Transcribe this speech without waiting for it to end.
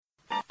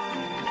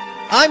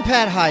I'm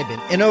Pat Hiban,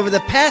 and over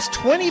the past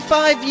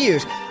 25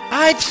 years,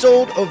 I've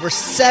sold over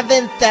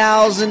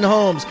 7,000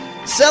 homes,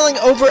 selling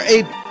over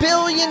 $1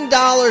 billion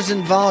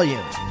in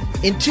volume.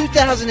 In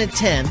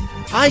 2010,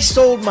 I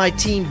sold my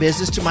team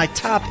business to my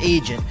top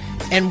agent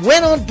and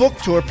went on book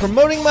tour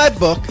promoting my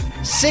book,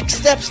 6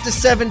 Steps to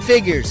 7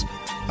 Figures,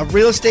 a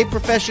real estate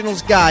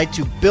professional's guide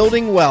to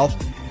building wealth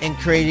and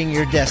creating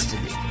your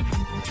destiny.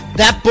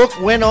 That book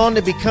went on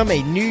to become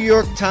a New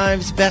York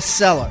Times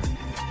bestseller.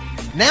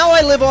 Now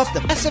I live off the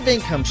passive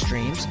income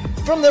streams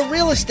from the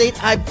real estate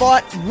I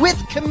bought with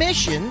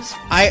commissions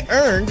I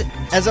earned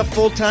as a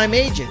full-time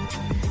agent.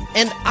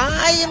 And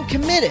I am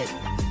committed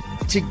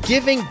to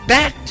giving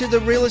back to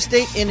the real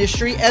estate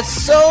industry as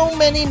so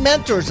many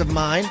mentors of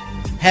mine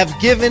have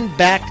given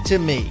back to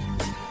me.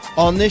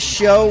 On this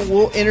show,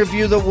 we'll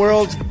interview the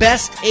world's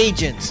best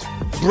agents,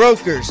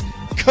 brokers,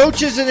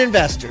 coaches, and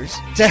investors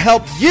to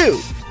help you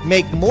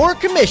make more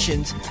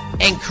commissions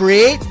and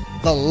create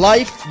the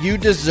life you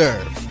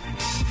deserve.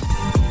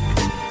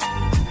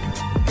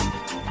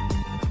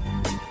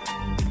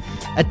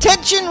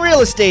 Attention real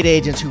estate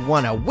agents who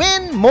want to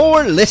win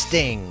more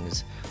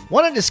listings.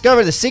 Want to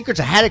discover the secrets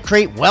of how to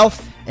create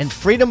wealth and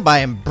freedom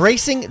by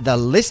embracing the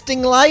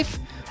listing life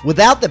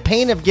without the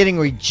pain of getting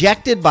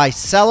rejected by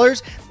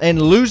sellers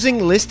and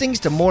losing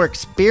listings to more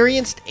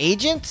experienced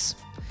agents?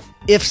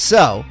 If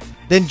so,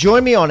 then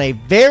join me on a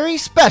very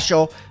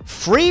special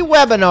free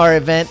webinar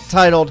event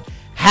titled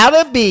How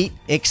to Beat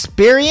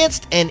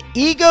Experienced and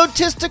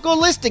Egotistical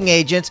Listing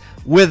Agents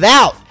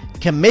Without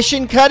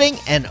Commission Cutting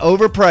and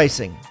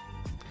Overpricing.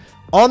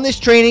 On this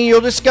training, you'll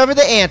discover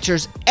the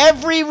answers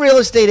every real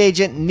estate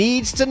agent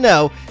needs to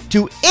know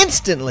to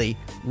instantly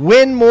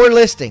win more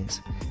listings,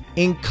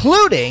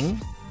 including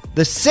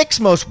the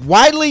 6 most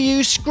widely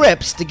used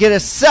scripts to get a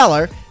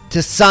seller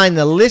to sign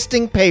the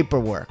listing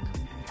paperwork,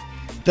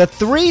 the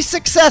 3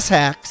 success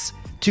hacks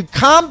to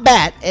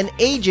combat an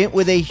agent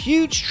with a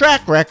huge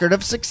track record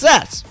of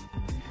success,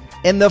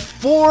 and the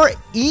 4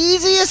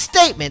 easiest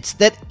statements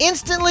that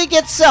instantly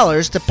get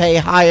sellers to pay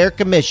higher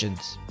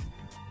commissions.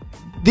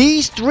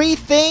 These 3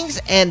 things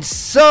and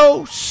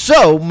so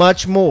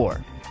much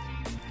more.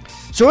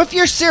 So if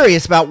you're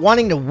serious about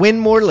wanting to win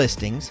more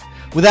listings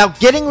without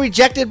getting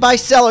rejected by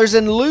sellers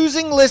and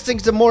losing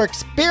listings to more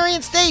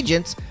experienced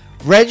agents,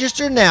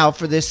 register now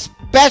for this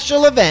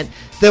special event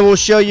that will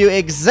show you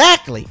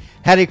exactly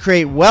how to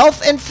create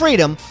wealth and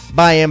freedom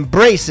by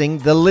embracing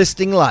the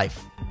listing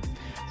life.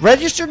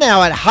 Register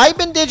now at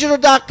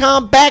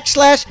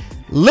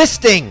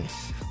hibandigital.com/listing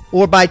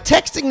or by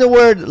texting the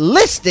word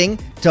listing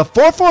to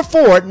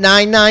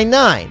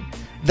 444-999.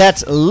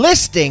 That's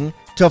listing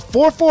to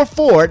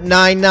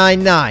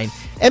 444-999.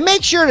 And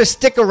make sure to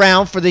stick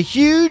around for the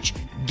huge,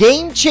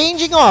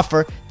 game-changing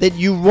offer that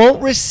you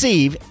won't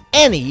receive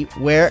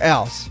anywhere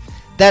else.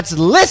 That's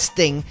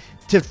listing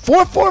to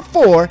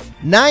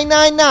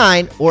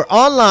 444-999 or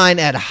online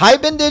at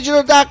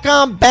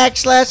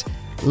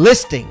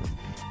hibandigital.com/listing.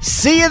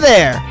 See you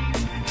there.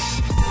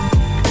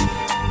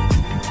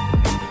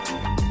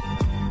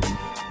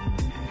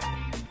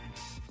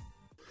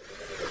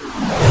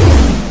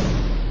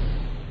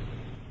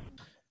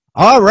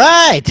 All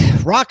right,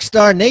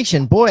 Rockstar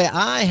Nation. Boy,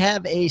 I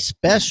have a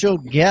special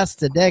guest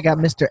today. I got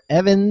Mr.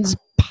 Evans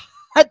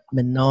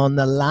Putman on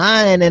the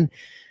line. And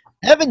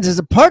Evans is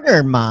a partner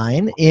of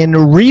mine in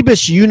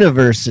Rebus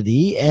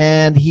University,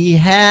 and he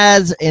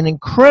has an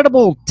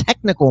incredible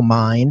technical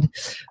mind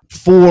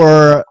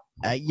for,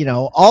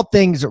 all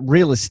things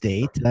real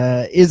estate.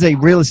 Is a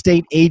real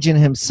estate agent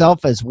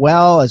himself as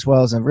well as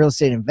a real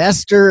estate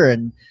investor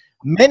and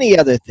many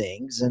other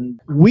things. And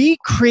we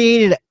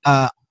created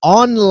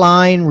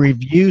online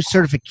review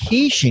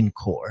certification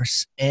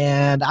course,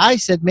 and I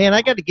said, man,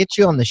 I got to get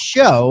you on the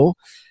show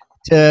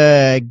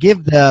to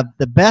give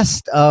the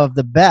best of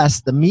the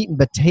best, the meat and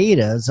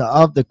potatoes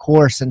of the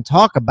course, and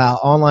talk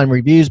about online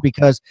reviews,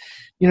 because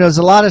there's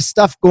a lot of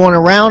stuff going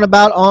around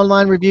about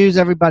online reviews.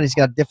 Everybody's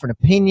got different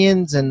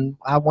opinions, and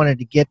I wanted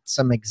to get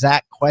some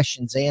exact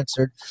questions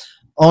answered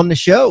on the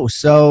show.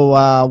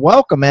 So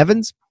welcome,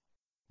 Evans.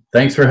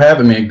 Thanks for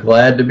having me.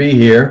 Glad to be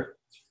here.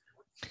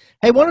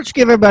 Hey, why don't you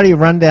give everybody a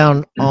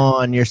rundown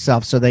on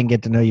yourself so they can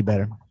get to know you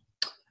better?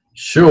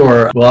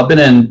 Sure. Well, I've been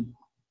in,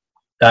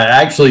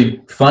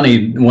 actually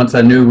funny, once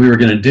I knew we were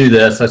going to do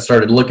this, I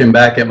started looking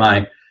back at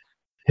my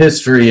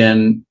history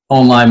in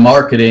online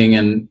marketing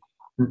and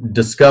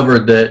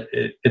discovered that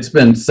it's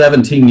been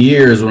 17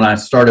 years when I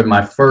started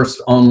my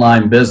first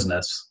online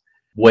business.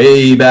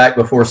 Way back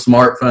before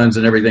smartphones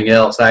and everything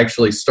else, I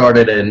actually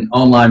started an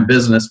online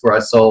business where I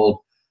sold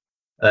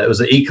it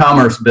was an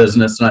e-commerce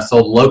business, and I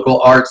sold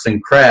local arts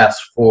and crafts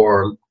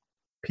for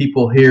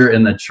people here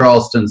in the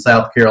Charleston,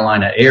 South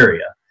Carolina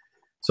area.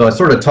 So I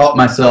sort of taught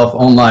myself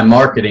online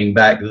marketing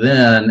back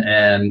then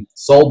and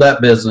sold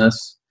that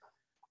business.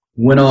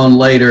 Went on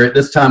later. At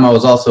this time, I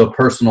was also a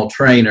personal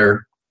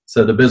trainer,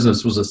 so the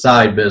business was a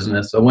side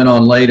business. I went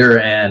on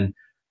later and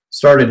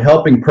started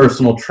helping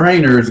personal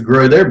trainers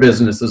grow their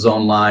businesses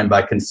online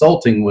by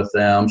consulting with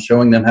them,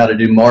 showing them how to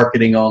do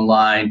marketing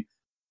online,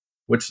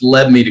 which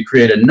led me to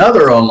create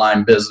another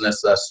online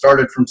business. I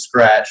started from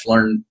scratch,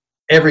 learned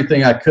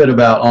everything I could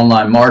about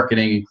online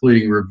marketing,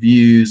 including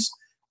reviews,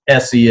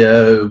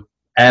 SEO,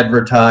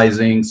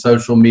 advertising,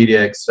 social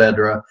media,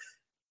 etc.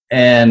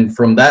 And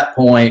from that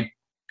point,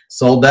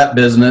 sold that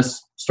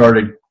business,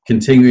 started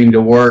continuing to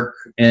work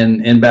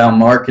in inbound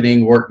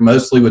marketing, worked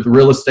mostly with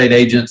real estate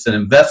agents and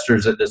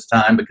investors at this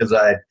time because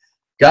I had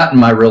gotten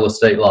my real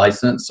estate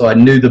license. So I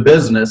knew the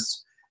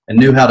business and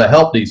knew how to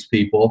help these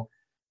people.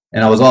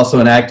 And I was also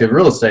an active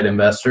real estate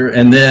investor.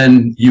 And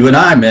then you and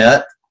I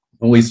met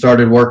when we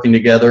started working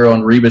together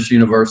on Rebus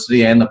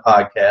University and the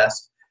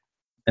podcast.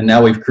 And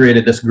now we've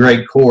created this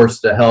great course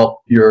to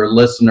help your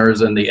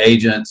listeners and the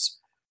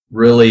agents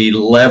really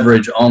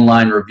leverage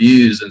online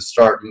reviews and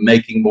start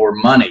making more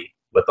money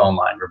with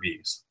online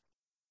reviews.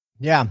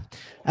 Yeah,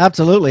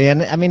 absolutely.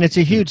 And I mean, it's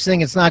a huge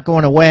thing. It's not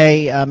going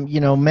away.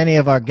 Many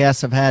of our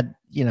guests have had,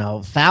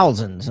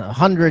 thousands,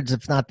 hundreds,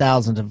 if not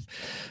thousands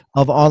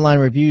of online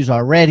reviews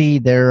already.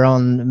 They're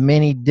on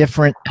many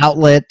different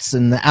outlets,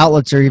 and the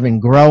outlets are even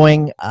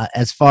growing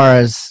as far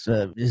as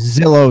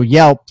Zillow,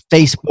 Yelp,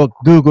 Facebook,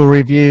 Google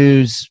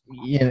reviews,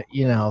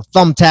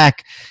 Thumbtack.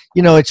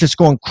 It's just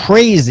going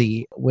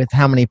crazy with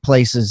how many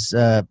places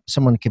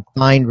someone can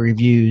find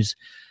reviews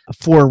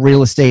for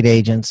real estate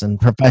agents and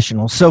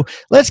professionals. So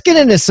let's get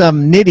into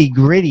some nitty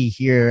gritty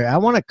here. I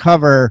want to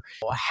cover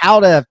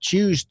how to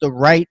choose the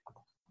right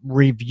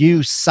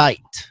review site.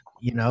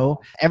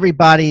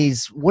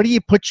 Everybody's, what do you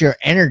put your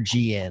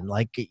energy in?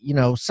 Like,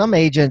 some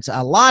agents,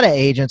 a lot of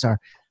agents are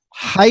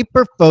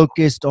hyper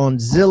focused on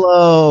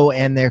Zillow,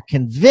 and they're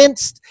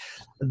convinced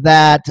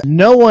that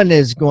no one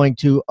is going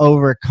to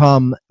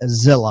overcome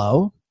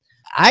Zillow.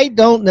 I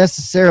don't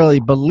necessarily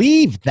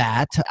believe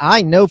that.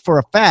 I know for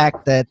a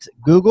fact that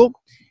Google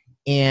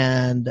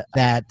and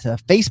that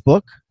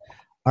Facebook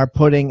are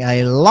putting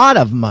a lot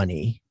of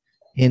money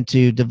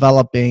into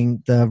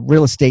developing the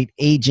real estate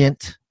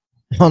agent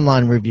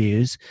online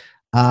reviews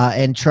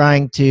and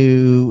trying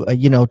to,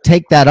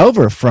 take that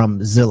over from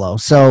Zillow.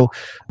 So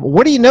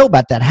what do you know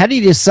about that? How do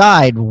you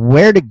decide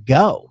where to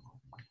go?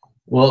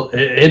 Well,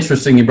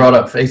 interesting you brought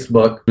up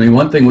Facebook. I mean,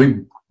 one thing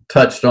we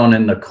touched on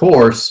in the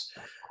course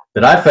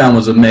that I found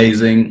was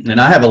amazing,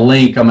 and I have a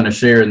link I'm going to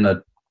share in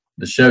the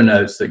show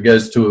notes that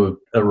goes to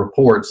a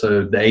report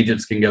so the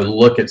agents can go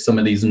look at some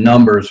of these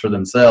numbers for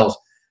themselves.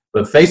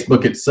 But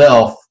Facebook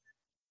itself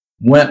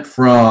went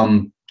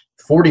from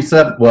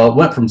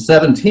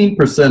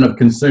 17% of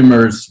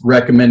consumers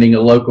recommending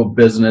a local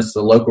business,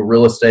 a local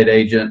real estate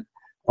agent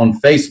on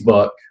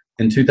Facebook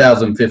in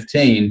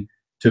 2015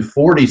 to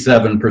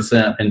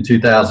 47% in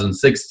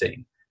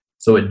 2016.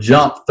 So it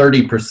jumped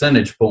 30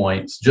 percentage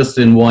points just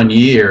in 1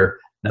 year.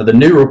 Now, the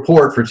new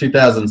report for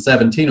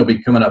 2017 will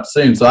be coming up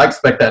soon, so I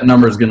expect that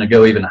number is going to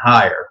go even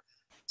higher.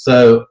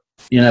 So,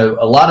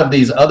 a lot of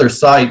these other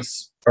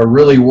sites are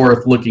really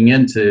worth looking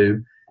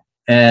into,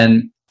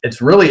 and it's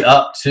really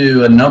up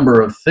to a number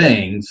of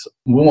things.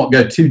 We won't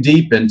go too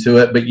deep into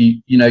it, but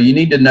you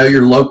need to know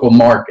your local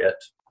market.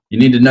 You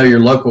need to know your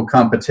local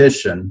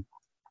competition,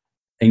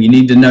 and you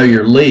need to know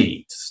your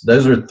leads.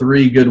 Those are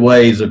 3 good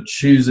ways of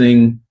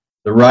choosing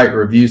the right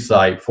review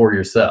site for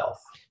yourself.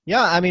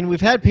 Yeah, I mean,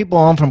 we've had people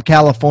on from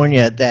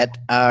California that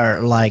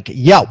are like,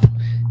 Yelp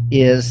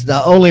is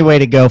the only way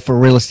to go for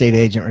real estate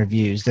agent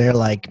reviews. They're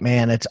like,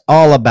 man, it's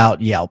all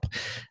about Yelp.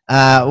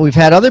 We've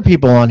had other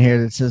people on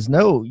here that says,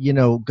 no,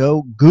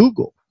 go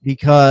Google,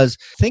 because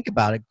think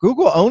about it.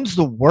 Google owns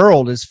the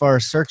world as far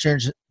as search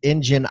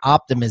engine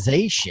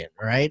optimization,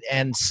 right?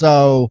 And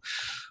so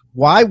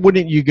why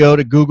wouldn't you go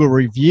to Google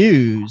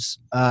reviews?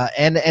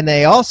 And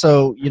they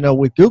also,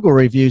 with Google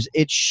reviews,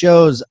 it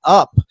shows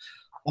up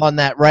on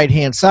that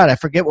right-hand side. I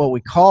forget what we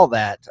call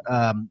that.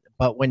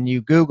 But when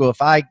you Google,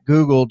 if I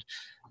Googled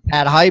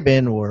Pat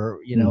Hyben or,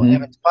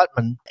 Evans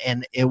Putman,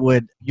 and it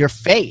would, your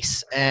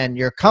face and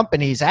your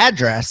company's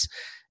address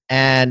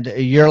and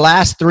your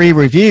last 3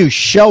 reviews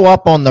show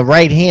up on the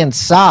right-hand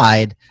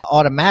side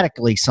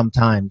automatically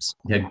sometimes.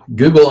 Yeah,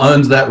 Google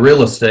owns that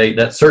real estate,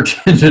 that search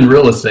engine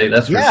real estate,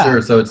 that's for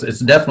sure. So it's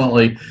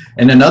definitely,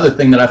 and another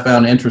thing that I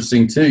found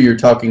interesting too, you're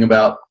talking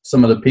about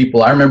some of the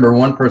people. I remember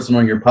one person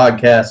on your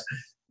podcast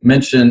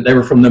mentioned they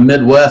were from the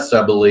Midwest,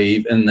 I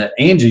believe, and the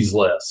Angie's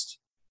List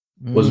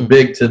was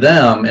big to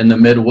them in the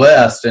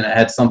Midwest, and it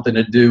had something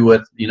to do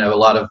with, a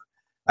lot of,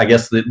 I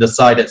guess the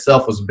site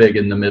itself was big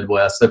in the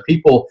Midwest. So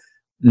people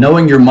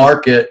knowing your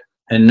market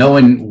and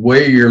knowing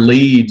where your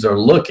leads are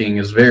looking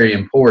is very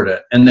important.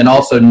 And then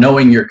also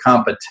knowing your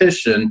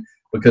competition,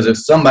 because if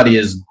somebody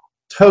is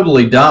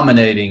totally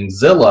dominating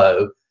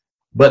Zillow,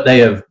 but they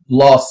have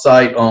lost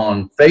sight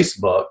on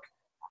Facebook,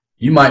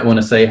 you might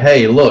want to say,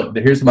 hey, look,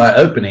 here's my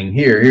opening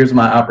here. Here's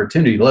my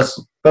opportunity. Let's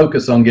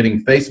focus on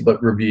getting Facebook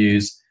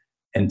reviews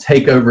and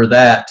take over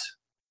that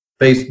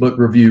Facebook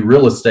review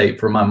real estate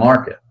for my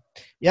market.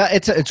 Yeah,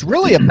 it's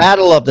really a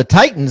battle of the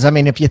titans. I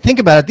mean, if you think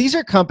about it, these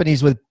are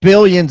companies with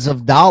billions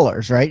of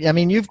dollars, right? I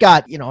mean, you've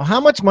got, how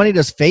much money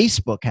does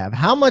Facebook have?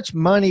 How much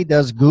money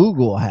does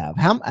Google have?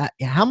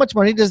 How much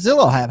money does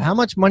Zillow have? How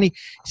much money?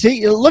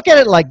 See, look at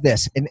it like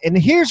this. And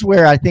here's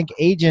where I think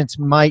agents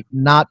might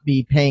not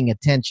be paying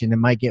attention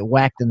and might get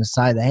whacked in the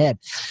side of the head.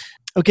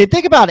 Okay,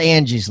 think about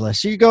Angie's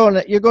List. So you go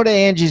to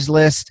Angie's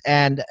List,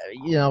 and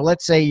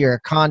let's say you're a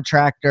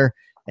contractor,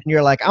 and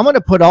you're like, I'm going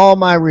to put all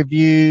my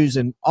reviews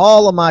and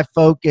all of my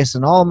focus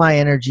and all of my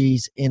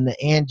energies in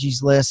the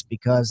Angie's List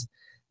because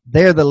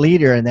they're the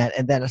leader in that.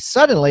 And then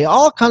suddenly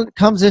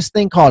comes this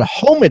thing called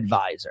Home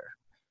Advisor,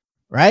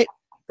 right?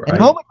 And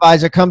Home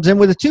Advisor comes in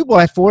with a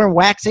 2x4 and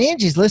whacks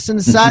Angie's List in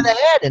the side of the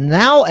head. And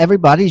now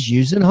everybody's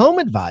using Home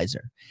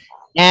Advisor.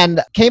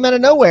 And came out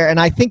of nowhere. And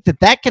I think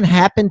that can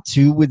happen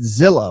too with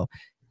Zillow.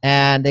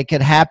 And it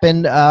could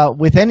happen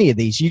with any of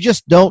these. You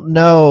just don't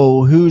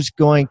know who's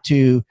going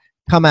to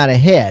come out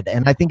ahead.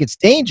 And I think it's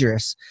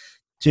dangerous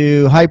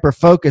to hyper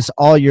focus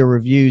all your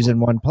reviews in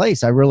one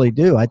place. I really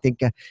do. I think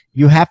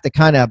you have to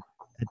kind of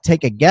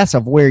take a guess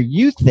of where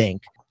you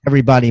think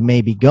everybody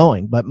may be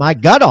going. But my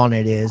gut on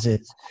it is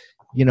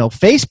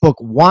Facebook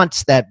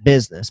wants that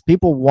business.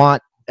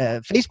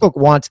 Facebook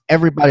wants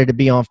everybody to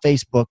be on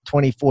Facebook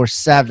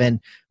 24/7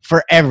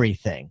 for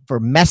everything,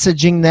 for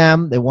messaging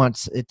them. They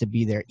want it to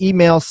be their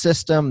email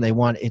system. They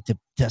want it to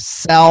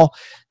sell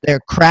their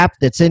crap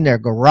that's in their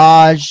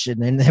garage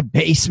and in their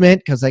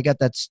basement because they got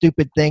that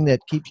stupid thing that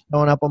keeps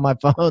showing up on my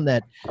phone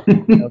that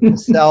to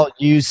sell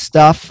used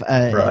stuff.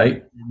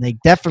 Right. And they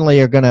definitely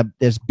are going to –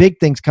 there's big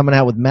things coming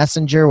out with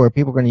Messenger where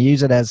people are going to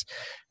use it as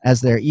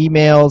their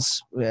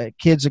emails.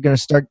 Kids are going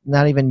to start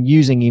not even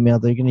using email.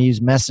 They're going to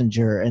use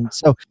Messenger. And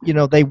so,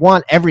 they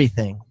want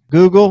everything.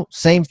 Google,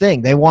 same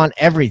thing. They want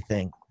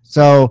everything.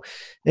 So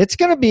it's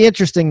going to be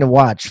interesting to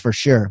watch for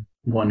sure.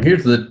 Well,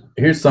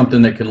 here's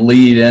something that can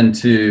lead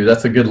into,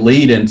 that's a good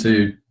lead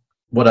into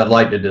what I'd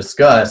like to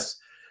discuss,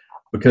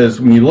 because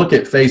when you look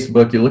at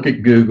Facebook, you look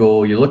at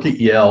Google, you look at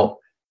Yelp,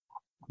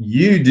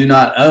 you do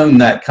not own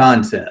that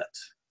content.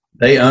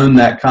 They own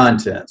that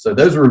content. So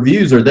those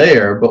reviews are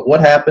there, but what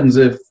happens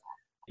if,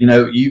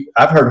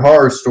 I've heard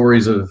horror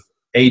stories of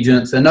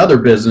agents and other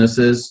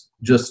businesses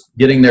just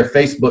getting their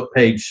Facebook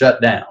page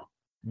shut down,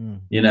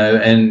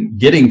 and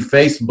getting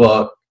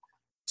Facebook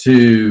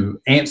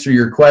to answer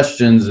your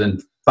questions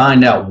and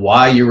find out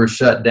why you were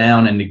shut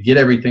down and to get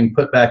everything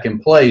put back in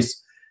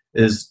place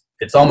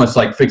it's almost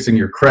like fixing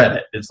your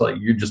credit. It's like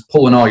you're just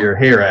pulling all your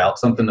hair out,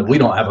 something that we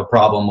don't have a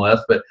problem with,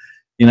 but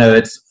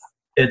it's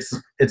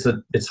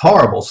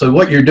horrible. So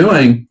what you're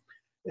doing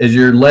is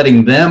you're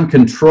letting them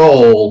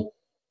control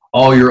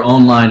all your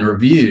online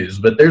reviews,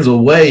 but there's a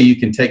way you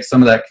can take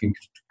some of that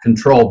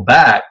control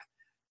back,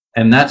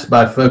 and that's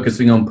by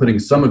focusing on putting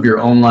some of your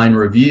online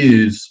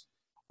reviews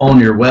on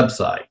your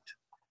website,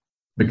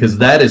 because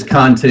that is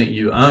content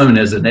you own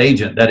as an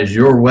agent. That is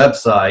your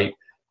website.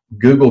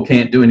 Google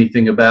can't do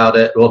anything about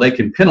it. Well, they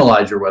can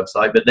penalize your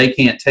website, but they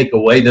can't take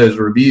away those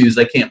reviews.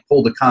 They can't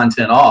pull the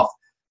content off.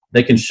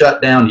 They can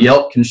shut down.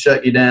 Yelp can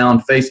shut you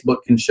down. Facebook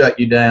can shut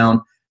you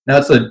down. Now,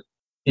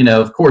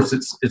 of course,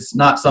 it's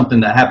not something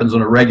that happens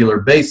on a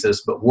regular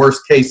basis, but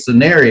worst case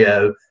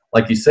scenario,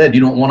 like you said,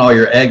 you don't want all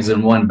your eggs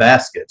in one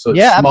basket. So it's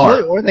smart.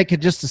 Absolutely. Or they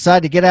could just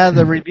decide to get out of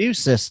the review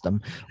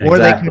system,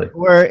 Exactly.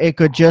 or it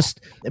could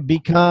just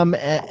become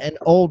an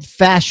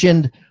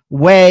old-fashioned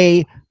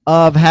way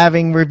of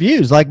having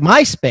reviews, like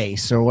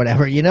MySpace or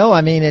whatever.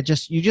 I mean,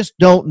 you just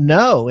don't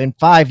know. In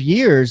 5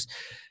 years,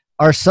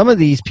 are some of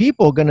these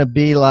people going to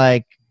be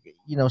like,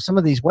 some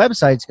of these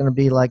websites going to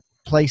be like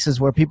places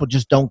where people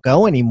just don't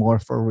go anymore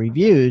for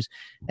reviews?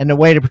 And the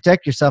way to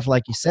protect yourself,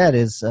 like you said,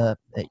 is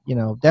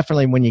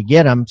definitely when you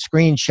get them,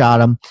 screenshot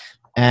them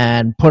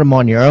and put them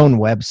on your own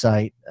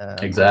website.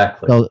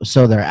 Exactly.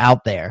 So they're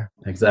out there.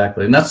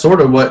 Exactly. And that's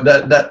sort of what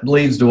that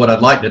leads to what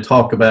I'd like to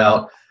talk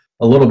about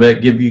a little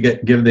bit.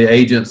 Give the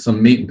agents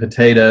some meat and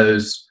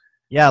potatoes.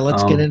 Yeah,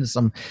 let's get into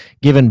some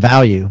given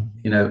value.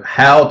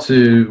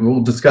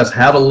 We'll discuss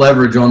how to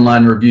leverage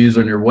online reviews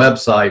on your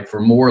website for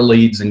more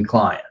leads and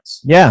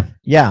clients. Yeah.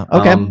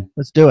 Okay,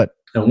 let's do it.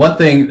 And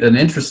an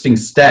interesting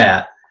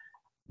stat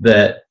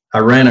that I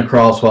ran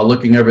across while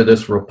looking over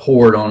this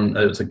report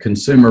it's a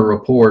consumer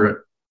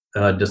report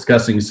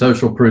discussing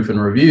social proof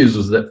and reviews,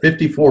 was that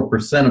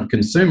 54% of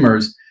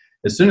consumers,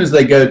 as soon as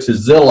they go to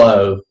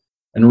Zillow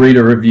and read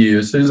a review,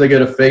 as soon as they go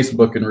to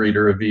Facebook and read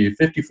a review,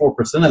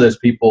 54% of those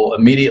people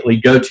immediately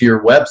go to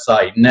your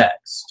website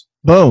next.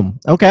 Boom.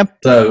 Okay.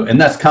 So,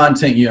 and that's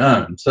content you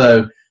own.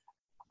 So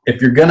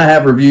if you're going to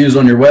have reviews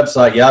on your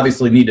website, you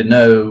obviously need to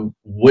know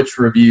which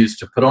reviews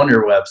to put on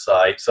your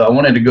website. So I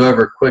wanted to go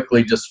over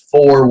quickly just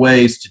 4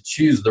 ways to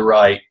choose the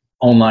right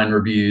online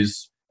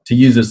reviews to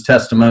use as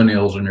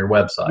testimonials on your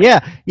website.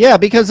 Yeah,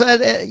 because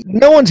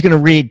no one's going to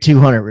read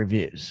 200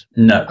 reviews.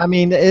 No. I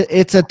mean,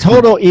 it's a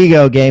total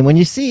ego game. When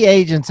you see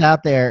agents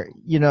out there,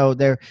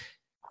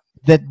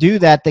 that do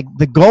that,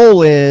 the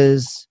goal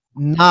is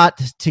not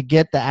to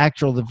get the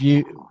actual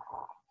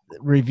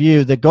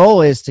review. The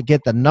goal is to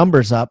get the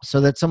numbers up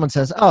so that someone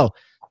says, oh,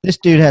 This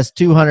dude has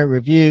 200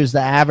 reviews. The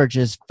average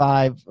is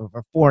 5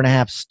 or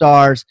 4.5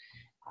 stars.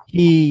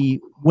 He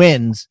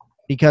wins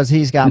because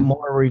he's got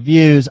more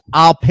reviews.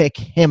 I'll pick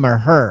him or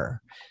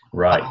her.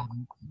 Right.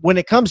 When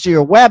it comes to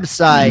your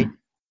website,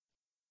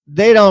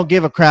 they don't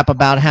give a crap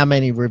about how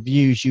many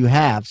reviews you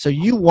have. So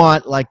you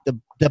want like the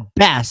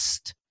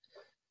best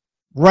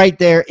right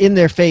there in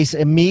their face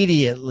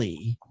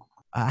immediately.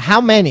 How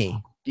many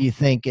do you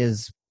think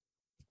do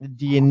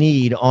you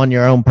need on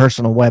your own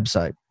personal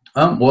website?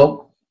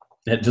 Well,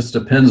 it just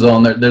depends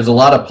on there's a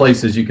lot of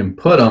places you can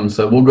put them.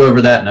 So we'll go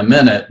over that in a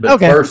minute. But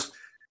okay.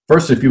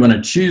 First, if you want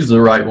to choose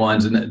the right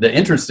ones, and the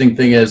interesting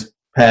thing is,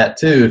 Pat,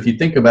 too, if you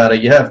think about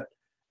it, you have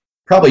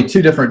probably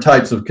two different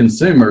types of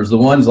consumers. The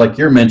ones like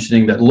you're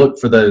mentioning that look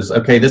for those,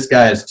 okay, this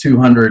guy has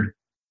 200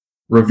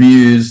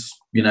 reviews,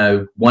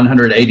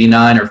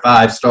 189 or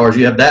 5 stars.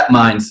 You have that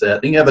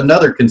mindset. Then you have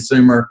another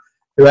consumer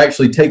who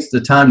actually takes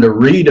the time to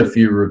read a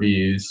few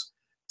reviews.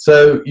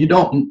 So you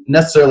don't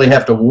necessarily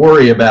have to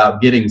worry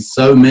about getting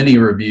so many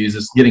reviews.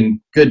 It's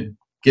getting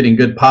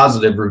good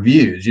positive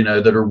reviews,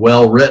 that are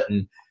well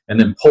written, and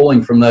then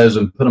pulling from those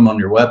and put them on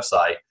your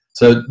website.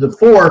 So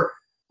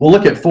we'll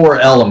look at 4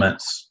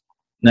 elements.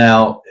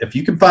 Now, if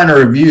you can find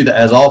a review that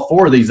has all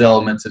 4 of these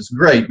elements, it's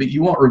great, but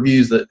you want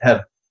reviews that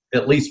have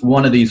at least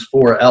one of these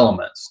 4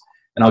 elements.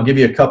 And I'll give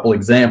you a couple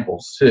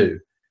examples too.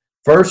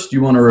 First,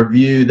 you want a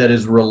review that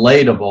is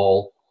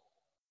relatable,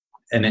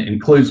 and it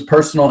includes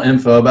personal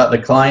info about the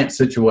client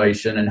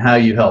situation and how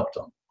you helped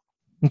them.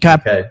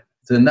 Okay.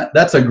 So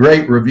that's a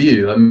great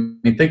review. I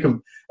mean, think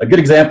of a good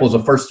example is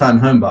a first-time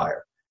home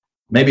buyer.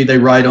 Maybe they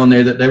write on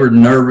there that they were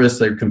nervous,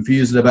 they were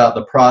confused about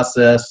the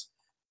process.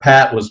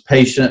 Pat was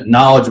patient,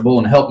 knowledgeable,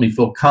 and helped me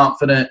feel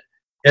confident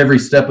every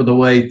step of the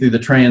way through the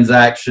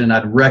transaction.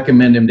 I'd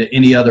recommend him to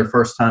any other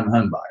first-time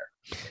home buyer.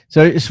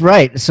 So it's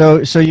right.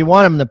 So you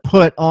want them to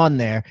put on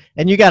there,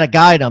 and you got to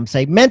guide them.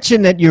 Say,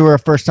 mention that you were a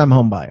first-time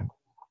home buyer.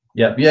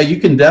 Yeah, you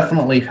can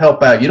definitely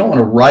help out. You don't want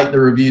to write the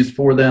reviews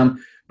for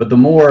them, but the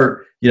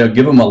more,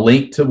 give them a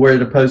link to where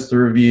to post the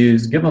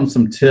reviews, give them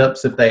some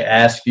tips if they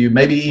ask you,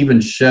 maybe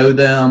even show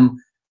them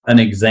an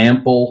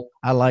example.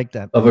 I like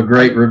that. Of a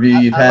great review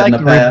you've had in the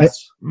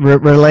past.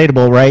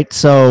 Relatable, right?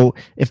 So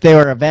if they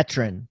were a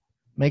veteran,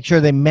 make sure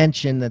they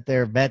mention that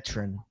they're a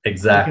veteran.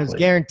 Exactly. Because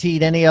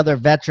guaranteed any other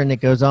veteran that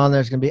goes on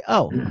there's going to be,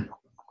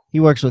 he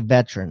works with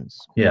veterans.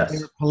 Yes.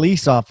 They're a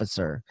police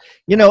officer.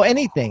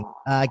 Anything.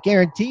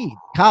 Guaranteed.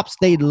 Cops,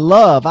 they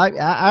love.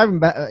 I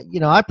remember,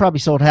 I probably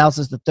sold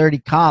houses to 30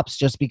 cops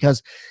just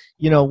because,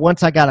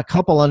 once I got a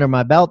couple under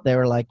my belt, they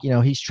were like,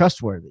 he's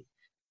trustworthy.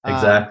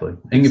 Exactly.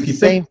 And if you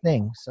same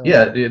thing. So.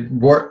 Yeah,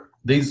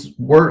 these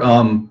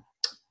online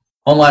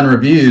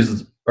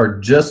reviews are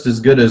just as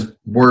good as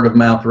word of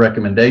mouth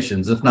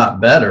recommendations, if not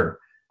better,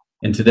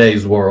 in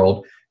today's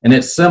world. And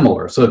it's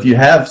similar. So if you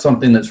have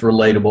something that's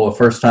relatable, a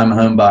first-time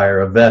home buyer,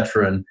 a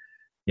veteran,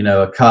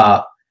 a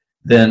cop,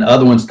 then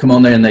other ones come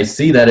on there and they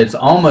see that. It's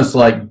almost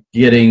like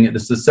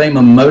it's the same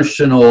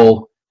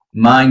emotional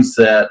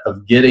mindset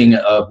of getting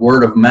a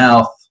word of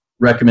mouth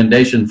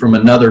recommendation from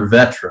another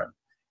veteran.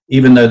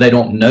 Even though they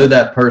don't know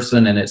that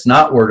person and it's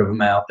not word of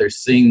mouth, they're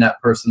seeing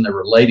that person, they're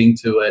relating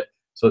to it.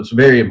 So it's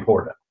very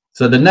important.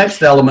 So the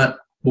next element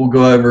we'll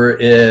go over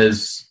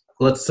is,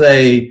 let's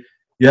say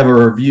you have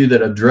a review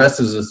that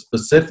addresses a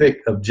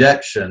specific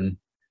objection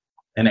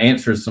and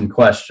answers some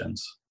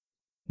questions.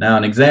 Now,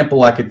 an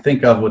example I could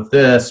think of with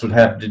this would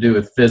have to do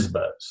with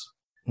FSBOs.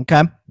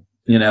 Okay.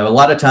 A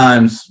lot of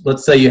times,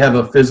 let's say you have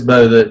a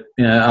FSBO that,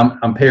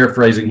 I'm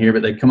paraphrasing here,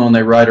 but they come on,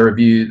 they write a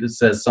review that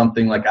says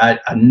something like, I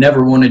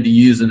never wanted to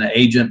use an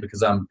agent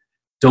because I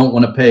don't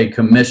want to pay a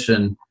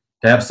commission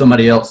to have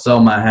somebody else sell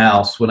my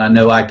house when I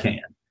know I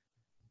can.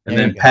 And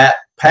then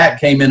Pat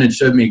came in and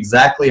showed me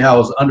exactly how I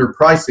was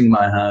underpricing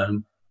my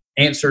home,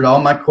 answered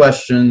all my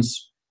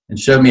questions, and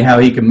showed me how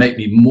he could make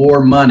me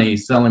more money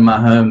selling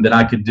my home than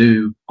I could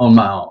do on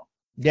my own.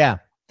 Yeah.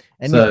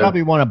 And you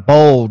probably want to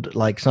bold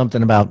like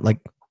something about like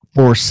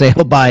for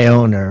sale by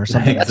owner or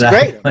something.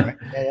 Exactly. That's great. Right?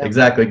 Yeah.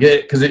 Exactly.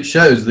 Because it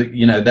shows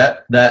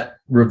that, that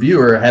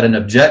reviewer had an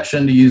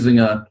objection to using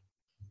an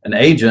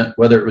agent,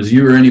 whether it was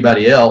you or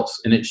anybody else,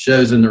 and it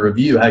shows in the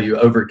review how you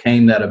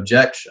overcame that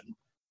objection.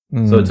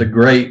 So it's a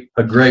great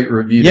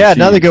review. Yeah.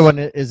 Another good one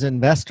is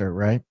investor,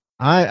 right?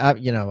 I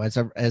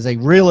as a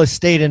real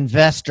estate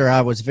investor,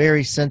 I was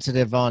very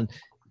sensitive on,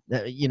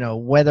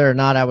 whether or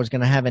not I was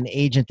going to have an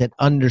agent that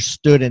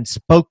understood and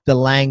spoke the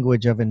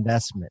language of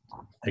investment.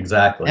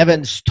 Exactly.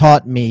 Evans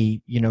taught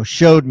me,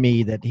 showed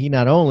me that he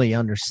not only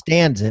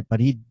understands it, but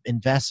he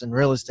invests in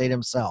real estate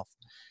himself.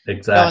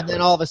 Exactly. And then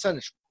all of a sudden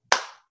it's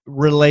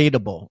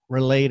relatable.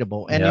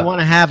 And you want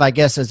to have, I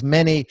guess, as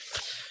many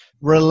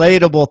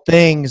relatable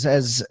things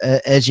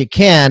as you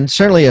can.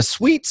 Certainly a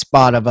sweet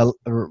spot of a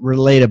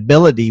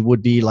relatability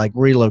would be like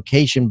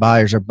relocation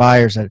buyers or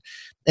buyers that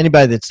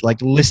anybody that's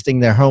like listing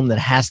their home that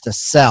has to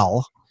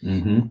sell.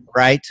 Mm-hmm.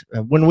 Right.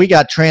 When we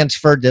got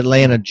transferred to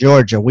Atlanta,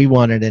 Georgia, we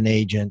wanted an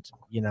agent.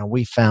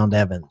 We found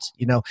Evans.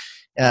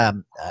 I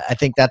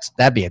think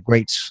that'd be a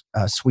great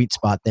sweet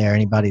spot there.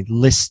 Anybody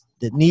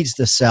that needs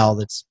to sell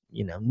that's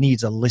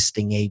needs a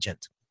listing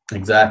agent.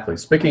 Exactly.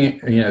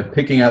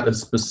 Picking out the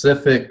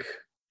specific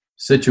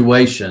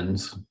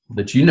situations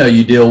that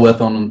you deal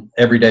with on an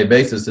everyday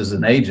basis as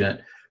an agent,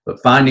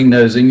 but finding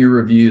those in your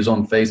reviews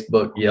on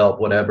Facebook, Yelp,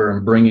 whatever,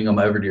 and bringing them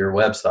over to your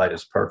website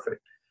is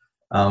perfect.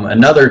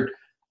 Another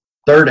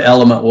third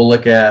element we'll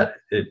look at,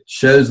 it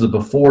shows the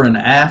before and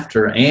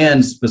after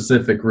and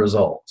specific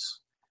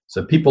results.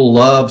 So people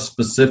love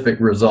specific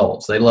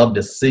results. They love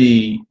to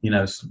see,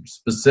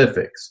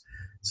 specifics.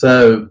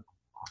 So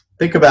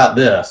think about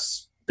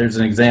this. There's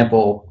an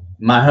example.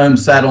 My home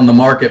sat on the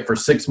market for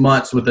 6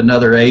 months with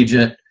another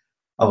agent.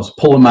 I was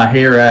pulling my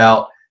hair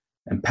out,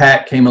 and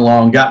Pat came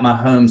along, got my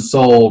home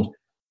sold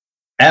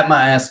at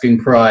my asking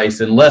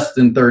price in less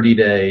than 30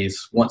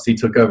 days once he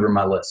took over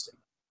my listing.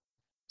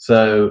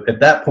 So at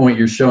that point,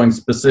 you're showing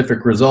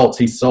specific results.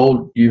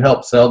 You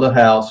helped sell the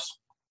house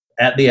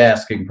at the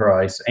asking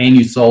price, and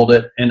you sold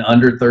it in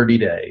under 30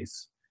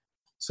 days.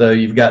 So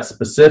you've got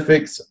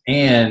specifics,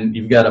 and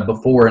you've got a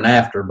before and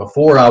after.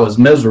 Before, I was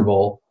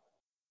miserable.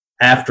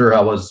 After, I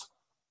was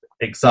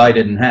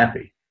excited and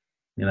happy.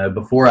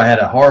 Before, I had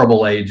a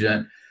horrible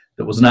agent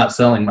that was not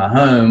selling my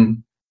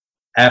home.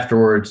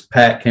 Afterwards,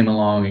 Pat came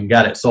along and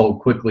got it sold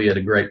quickly at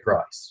a great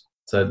price.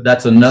 So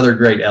that's another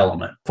great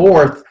element.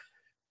 Fourth,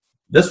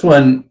 this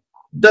one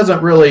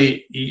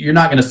you're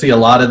not going to see a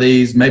lot of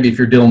these, maybe if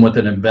you're dealing with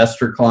an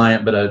investor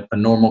client, but a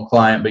normal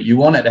client, but you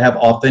want it to have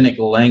authentic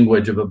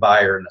language of a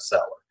buyer and a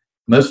seller.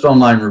 Most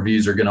online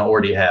reviews are going to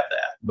already have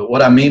that. But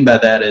what I mean by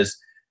that is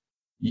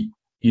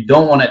you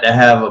don't want it to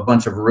have a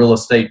bunch of real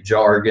estate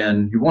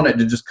jargon. You want it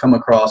to just come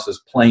across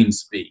as plain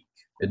speak.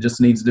 It just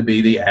needs to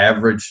be the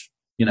average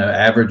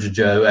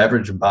Joe,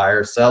 average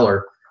buyer,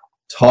 seller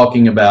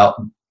talking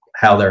about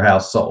how their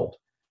house sold.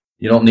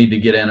 You don't need to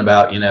get in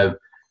about,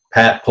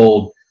 Pat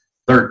pulled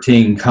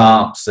 13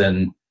 comps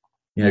and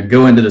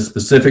go into the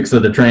specifics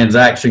of the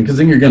transaction, because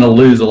then you're going to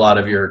lose a lot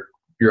of your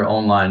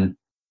online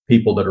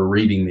people that are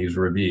reading these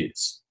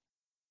reviews.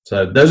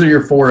 So those are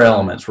your 4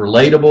 elements: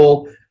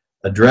 relatable,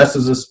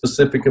 addresses a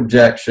specific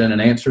objection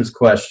and answers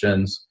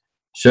questions,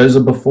 shows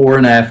a before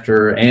and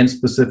after and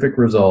specific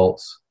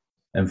results,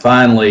 and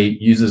finally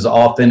uses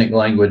authentic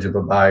language of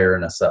a buyer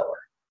and a seller.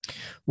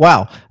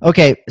 Wow.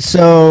 Okay.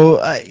 So,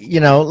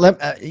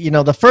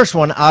 the first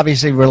one,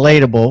 obviously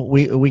relatable.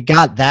 We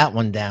got that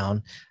one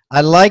down. I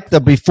like the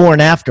before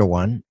and after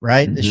one,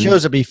 right? Mm-hmm. It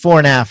shows a before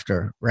and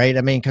after, right?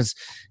 I mean, because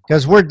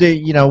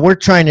we're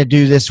trying to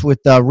do this with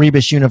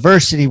Rebus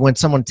University. When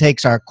someone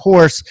takes our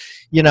course,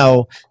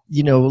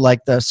 like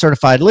the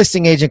certified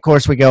listing agent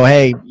course, we go,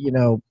 hey,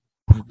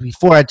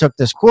 before I took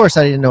this course,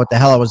 I didn't know what the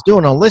hell I was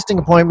doing on listing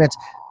appointments.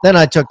 Then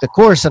I took the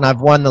course and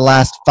I've won the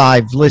last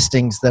 5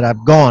 listings that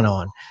I've gone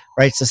on.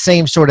 Right, it's the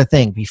same sort of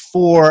thing.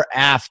 Before,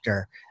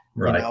 after.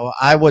 Right.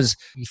 I was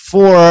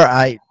before.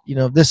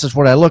 This is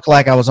what I look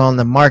like. I was on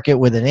the market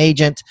with an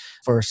agent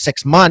for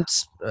 6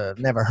 months.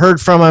 Never heard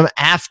from him.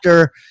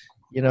 After,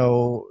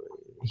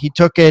 he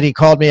took it. He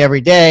called me every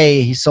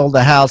day. He sold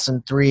the house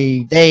in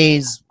 3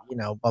 days.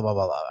 Blah blah blah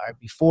blah. All right,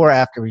 before,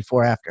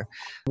 after.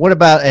 What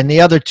about? And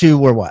the other 2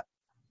 were what?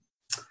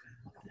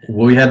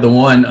 Well, we had the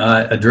one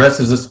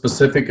addresses a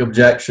specific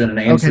objection and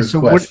answers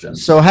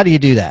questions. So how do you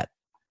do that?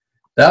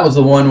 That was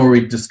the one where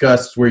we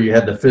discussed where you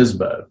had the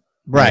FSBO.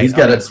 Right. He's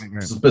got a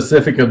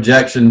specific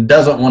objection,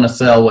 doesn't want to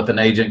sell with an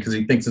agent because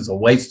he thinks it's a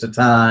waste of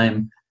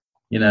time.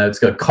 It's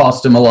going to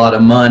cost him a lot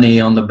of money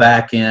on the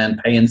back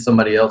end, paying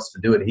somebody else to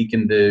do what he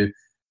can do.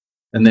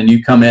 And then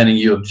you come in and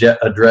you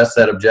address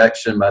that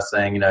objection by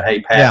saying,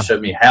 hey, Pat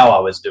showed me how I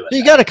was doing. So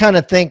you got to kind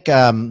of think,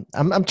 I'm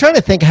trying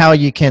to think how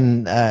you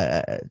can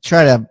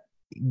try to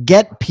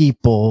get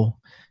people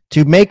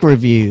to make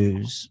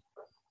reviews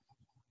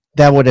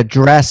that would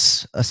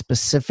address a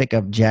specific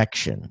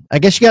objection. I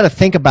guess you got to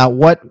think about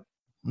what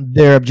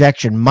their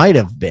objection might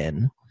have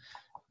been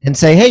and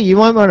say, hey, you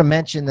might want to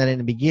mention that in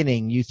the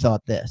beginning you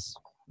thought this.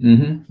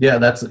 Mm-hmm. Yeah,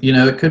 that's,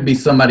 it could be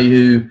somebody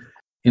who,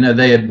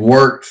 they had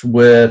worked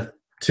with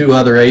 2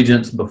 other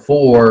agents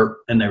before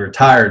and they were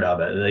tired of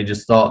it. They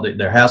just thought that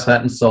their house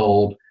hadn't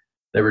sold.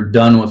 They were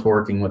done with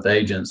working with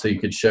agents. So you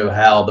could show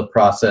how the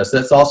process,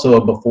 that's also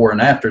a before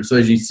and after. So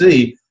as you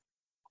see,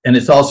 and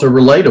it's also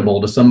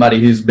relatable to somebody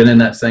who's been in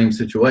that same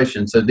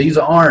situation. So these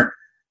aren't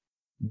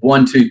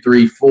 1, 2,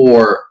 3,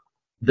 4,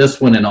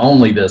 this one and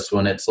only this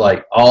one. It's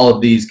like all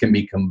of these can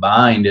be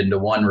combined into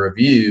one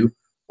review,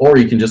 or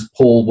you can just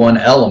pull one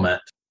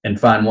element and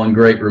find one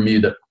great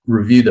review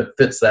that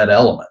fits that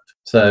element.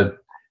 So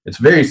it's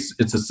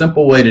a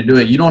simple way to do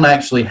it. You don't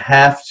actually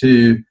have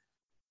to,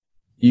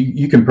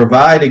 you can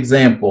provide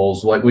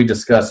examples like we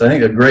discussed. I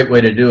think a great way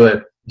to do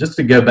it, just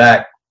to go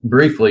back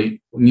briefly,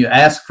 when you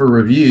ask for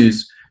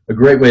reviews, a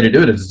great way to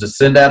do it is to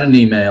send out an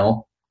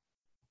email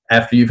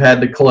after you've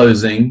had the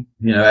closing,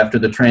 after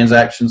the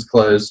transaction's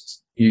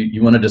closed.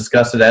 You want to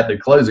discuss it at the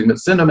closing, but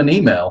send them an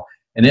email.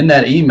 And in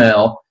that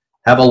email,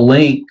 have a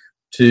link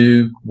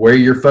to where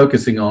you're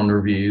focusing on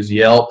reviews,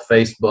 Yelp,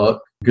 Facebook,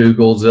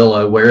 Google,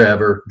 Zillow,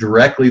 wherever,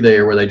 directly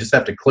there where they just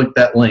have to click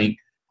that link,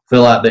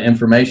 fill out the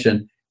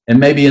information, And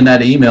maybe in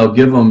that email,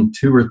 give them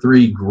 2 or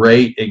 3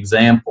 great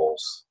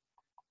examples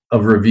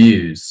of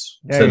reviews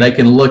so they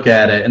can look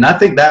at it. And I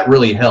think that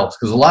really helps,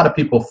 because a lot of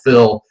people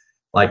feel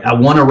like, I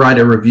want to write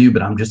a review,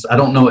 but I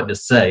don't know what to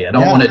say. I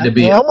don't want it to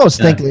be. I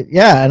almost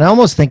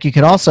think you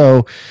could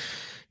also,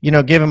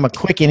 give them a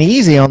quick and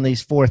easy on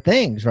these 4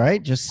 things,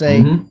 right? Just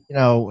say,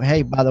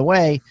 hey, by the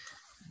way,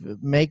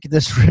 make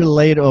this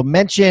relatable.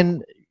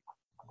 Mention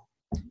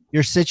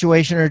your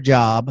situation or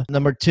job.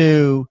 Number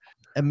 2,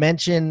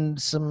 mention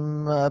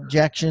some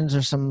objections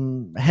or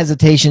some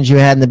hesitations you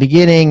had in the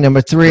beginning.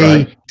 Number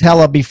 3,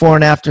 tell a before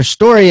and after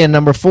story. And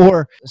number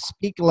 4,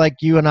 speak like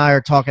you and I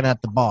are talking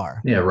at the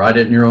bar. Yeah, write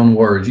it in your own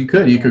words. You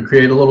could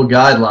create a little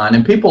guideline,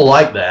 and people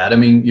like that. I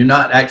mean, you're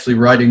not actually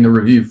writing the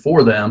review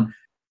for them,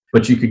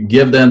 but you could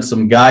give them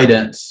some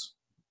guidance,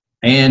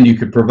 and you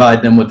could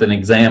provide them with an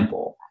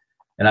example.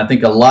 And I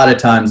think a lot of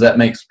times that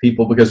makes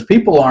people, because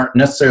people aren't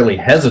necessarily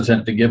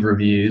hesitant to give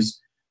reviews.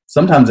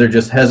 Sometimes they're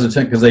just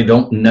hesitant because they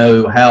don't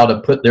know how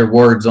to put their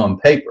words on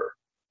paper.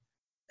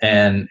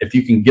 And if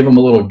you can give them a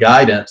little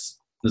guidance,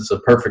 it's a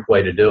perfect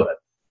way to do it.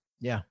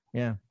 Yeah.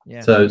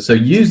 So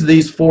use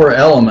these 4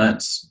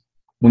 elements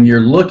when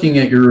you're looking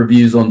at your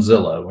reviews on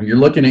Zillow, when you're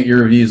looking at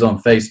your reviews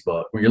on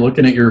Facebook, when you're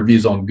looking at your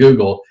reviews on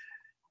Google,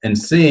 and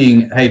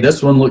seeing, hey,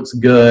 this one looks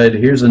good.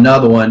 Here's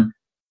another one.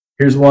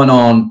 Here's one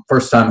on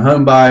first-time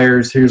home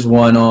buyers. Here's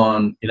one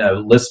on,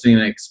 listing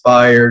an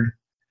expired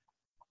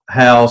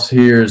house.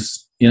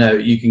 Here's,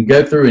 you can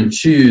go through and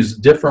choose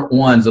different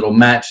ones that'll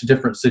match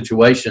different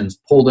situations,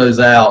 pull those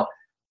out,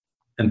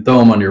 and throw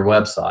them on your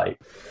website.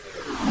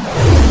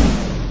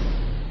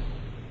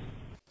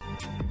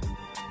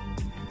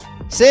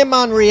 Sam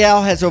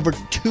Monreal has over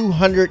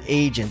 200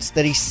 agents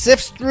that he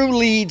sifts through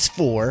leads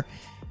for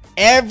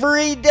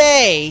every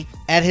day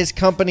at his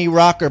company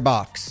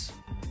Rockerbox.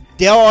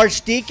 Dale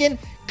Archdeacon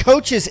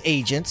coaches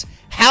agents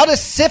how to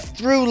sift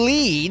through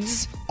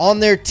leads on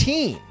their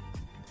team.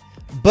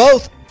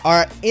 Both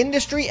are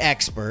industry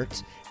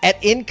experts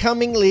at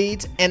incoming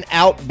leads and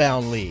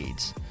outbound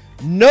leads.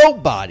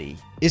 Nobody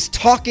is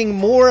talking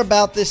more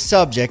about this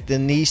subject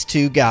than these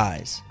 2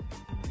 guys.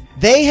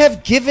 They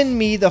have given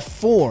me the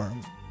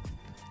form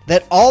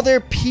that all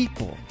their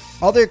people,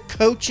 all their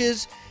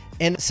coaches,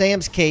 in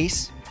Sam's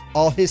case,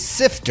 all his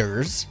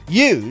sifters,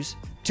 use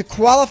to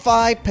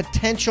qualify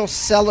potential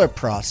seller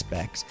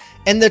prospects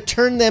and to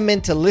turn them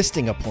into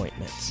listing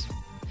appointments.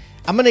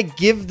 I'm going to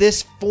give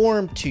this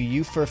form to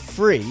you for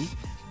free,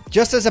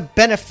 just as a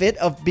benefit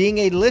of being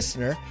a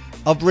listener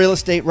of Real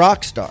Estate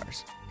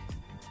Rockstars.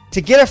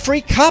 To get a free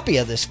copy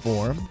of this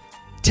form,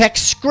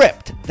 text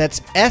SCRIPT,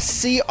 that's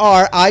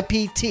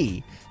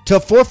SCRIPT, to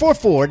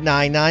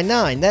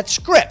 444-999. That's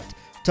SCRIPT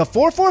to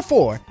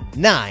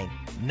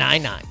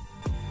 444-999.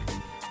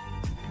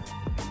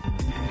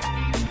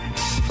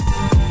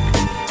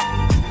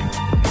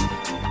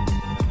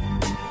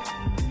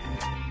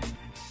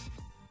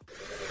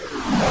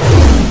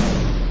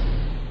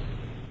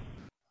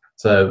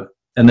 So,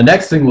 and the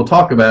next thing we'll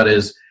talk about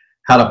is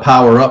how to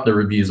power up the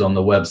reviews on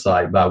the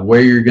website by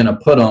where you're going to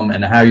put them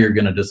and how you're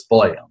going to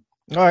display them.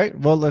 All right.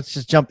 Well, let's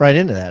just jump right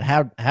into that.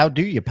 How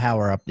do you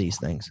power up these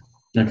things?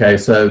 Okay.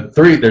 So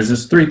there's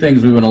just 3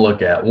 things we want to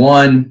look at.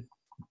 1,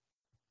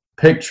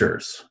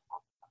 pictures.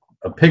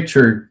 A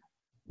picture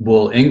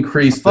will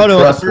increase the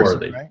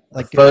trustworthy. Right?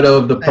 Like photo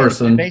of the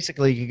person.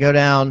 Basically, you go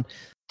down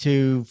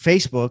to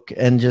Facebook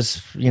and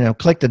just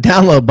click the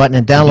download button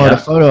and download a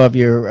photo of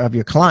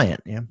your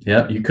client.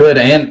 Yeah, you could,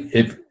 and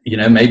if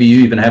maybe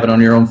you even have it on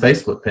your own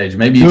Facebook page.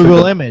 Maybe you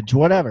Google image,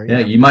 whatever. Yeah,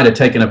 you might have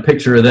taken a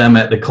picture of them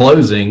at the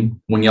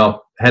closing when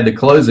y'all had the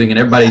closing, and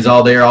everybody's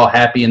all there, all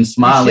happy and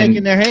smiling,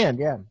 shaking their hand.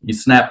 Yeah, you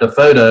snapped a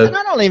photo. And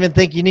I don't even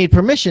think you need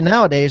permission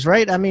nowadays,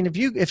 right? I mean,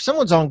 if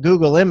someone's on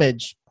Google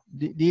Image,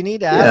 do you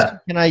need to ask?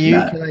 Can I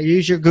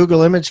use your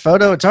Google Image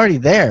photo? It's already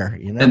there.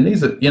 And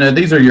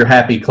these are your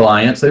happy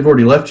clients. They've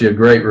already left you a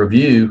great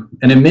review,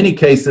 and in many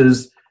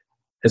cases,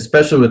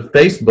 especially with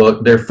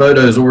Facebook, their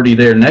photo is already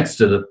there next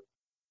to the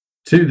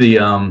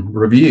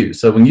review.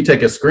 So when you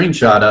take a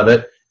screenshot of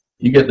it,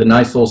 you get the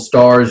nice little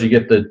stars, you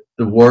get the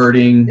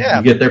wording,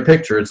 you get their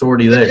picture. It's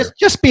already there.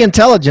 Just be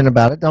intelligent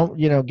about it. Don't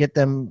get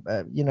them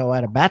at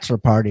a bachelor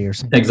party or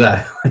something.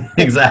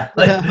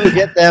 Exactly.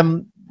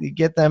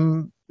 Get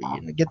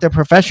their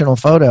professional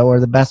photo or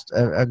the best,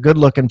 a good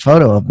looking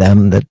photo of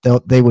them that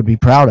they would be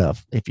proud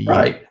of.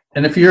 Right.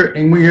 And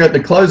when you're at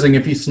the closing,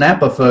 if you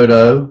snap a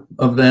photo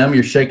of them,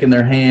 you're shaking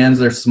their hands,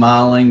 they're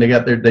smiling, they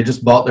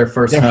just bought their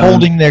first home. They're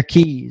holding their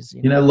keys.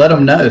 Let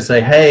them know.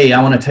 Say, hey,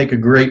 I want to take a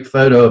great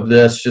photo of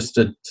this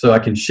so I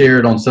can share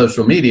it on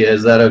social media.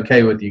 Is that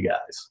okay with you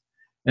guys?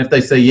 And if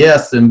they say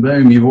yes, then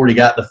boom, you've already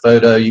got the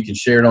photo. You can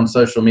share it on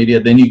social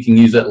media. Then you can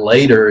use it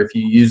later if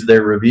you use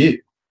their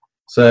review.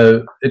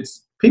 So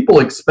people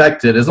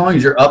expect it as long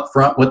as you're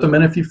upfront with them.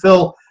 And if you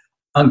feel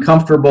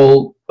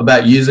uncomfortable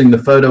about using the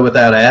photo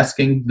without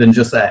asking, then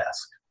just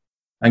ask.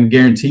 I can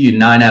guarantee you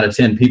 9 out of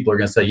 10 people are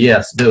going to say,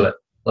 yes, do it.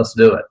 Let's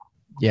do it.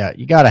 Yeah,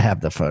 you got to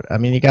have the photo. I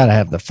mean, you got to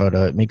have the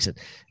photo. It makes it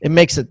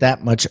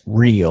that much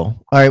real.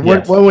 All right,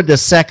 what would the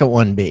second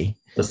one be?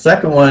 The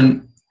second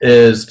one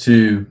is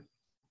you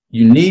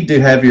need to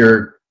have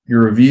your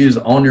reviews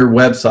on your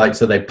website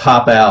so they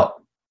pop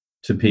out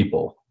to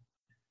people,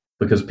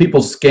 because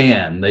people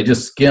scan, they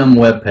just skim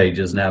web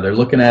pages now. They're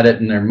looking at it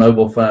in their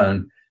mobile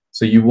phone.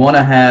 So you want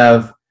to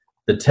have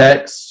the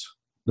text,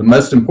 the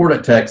most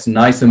important text,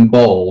 nice and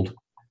bold.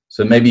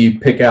 So maybe you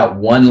pick out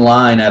one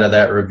line out of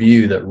that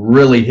review that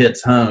really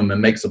hits home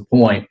and makes a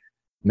point,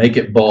 make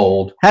it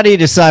bold. How do you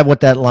decide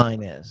what that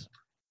line is?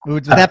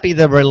 Would that be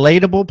the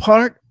relatable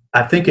part?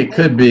 I think it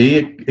could be.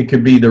 It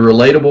could be the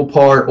relatable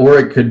part, or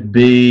it could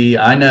be,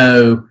 I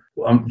know,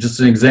 just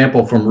an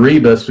example from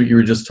Rebus, what you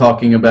were just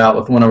talking about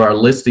with one of our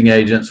listing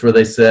agents, where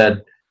they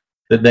said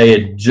that they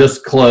had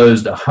just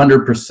closed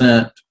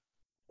 100%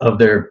 of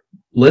their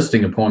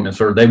listing appointments,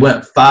 or they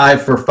went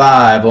 5 for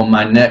 5 on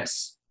my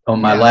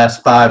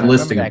last 5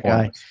 listing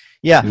appointments.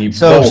 Yeah.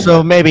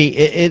 So maybe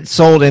it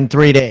sold in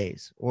 3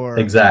 days, or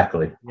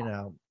exactly.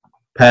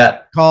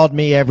 Pat called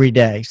me every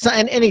day. So,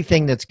 and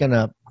anything that's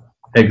gonna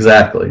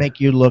make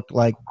you look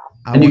like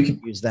I want to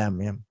use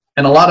them. Yeah.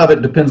 And a lot of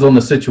it depends on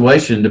the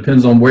situation,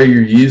 depends on where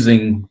you're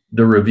using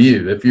the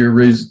review. If you're,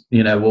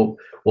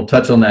 we'll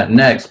touch on that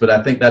next, but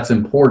I think that's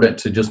important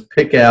to just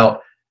pick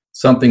out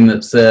something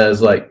that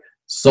says like,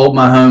 sold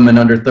my home in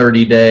under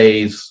 30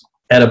 days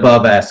at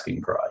above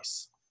asking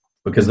price,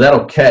 because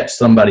that'll catch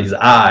somebody's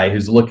eye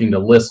who's looking to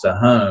list a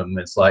home.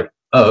 It's like,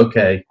 oh,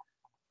 okay,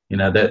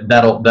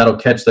 that'll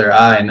catch their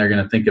eye, and they're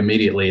going to think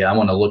immediately, I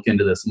want to look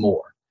into this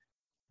more.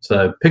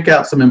 So pick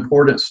out some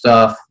important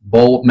stuff,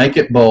 bold, make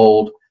it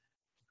bold.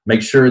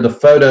 Make sure the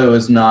photo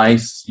is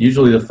nice.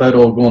 Usually the photo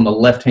will go on the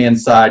left-hand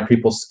side.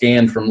 People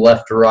scan from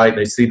left to right.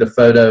 They see the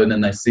photo, and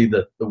then they see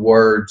the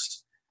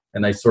words,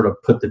 and they sort of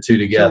put the two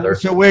together.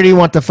 So where do you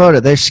want the photo?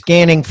 They're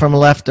scanning from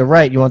left to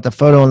right. You want the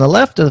photo on the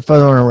left or the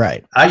photo on the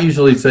right? I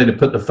usually say to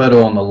put the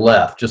photo on the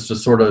left, just to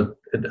sort of,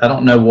 I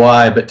don't know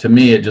why, but to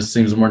me it just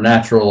seems more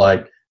natural.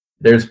 Like,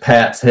 there's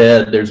Pat's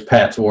head, there's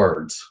Pat's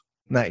words.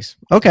 Nice.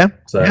 Okay.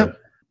 So yeah.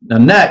 Now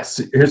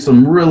next, here's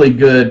some really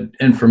good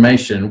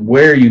information.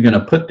 Where are you going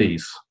to put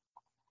these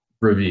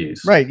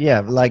reviews? Right.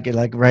 Yeah. Like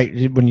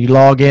right when you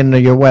log into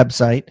your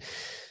website,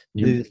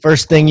 the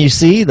first thing you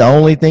see, the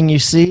only thing you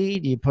see,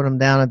 you put them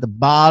down at the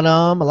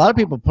bottom. A lot of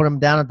people put them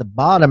down at the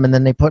bottom, and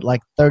then they put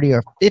like 30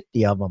 or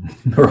 50 of them.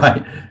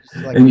 Right.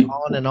 Like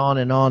on and on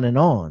and on and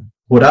on.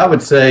 What I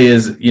would say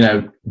is,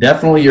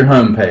 definitely your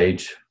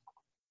homepage,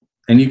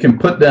 and you can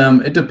put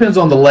them, it depends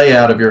on the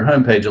layout of your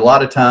homepage. A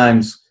lot of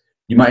times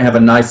you might have a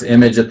nice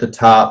image at the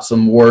top,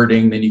 some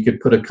wording, then you could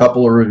put a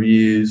couple of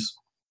reviews,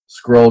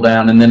 scroll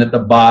down, and then at the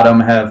bottom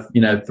have,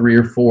 3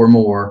 or 4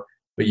 more,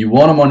 but you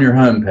want them on your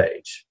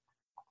homepage.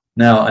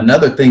 Now,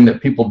 another thing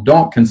that people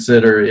don't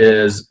consider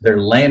is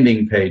their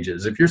landing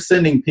pages. If you're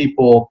sending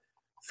people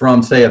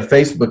from, say, a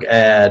Facebook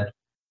ad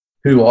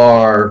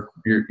you're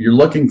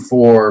looking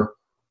for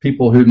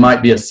people who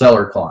might be a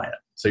seller client.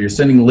 So you're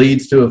sending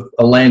leads to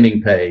a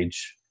landing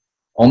page.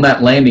 On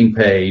that landing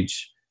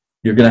page,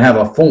 you're going to have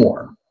a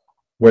form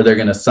where they're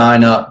going to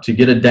sign up to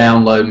get a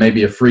download,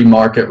 maybe a free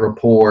market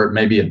report,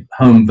 maybe a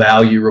home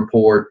value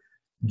report.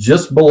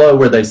 Just below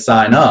where they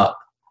sign up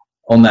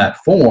on that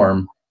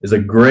form is a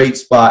great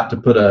spot to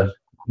put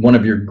one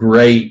of your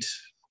great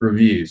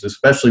reviews,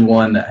 especially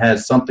one that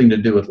has something to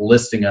do with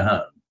listing a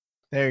home.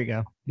 There you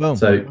go. Boom.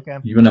 So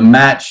you want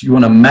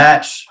to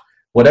match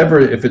whatever,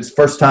 if it's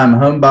first-time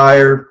home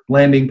buyer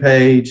landing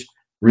page,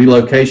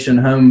 relocation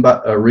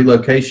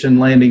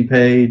landing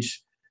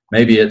page,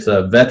 maybe it's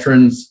a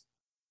veterans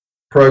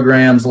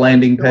programs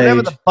landing page.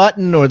 Whatever the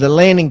button or the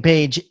landing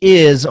page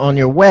is on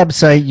your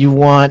website, you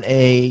want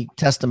a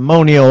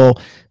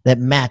testimonial that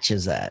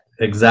matches that.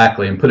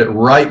 Exactly, and put it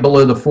right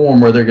below the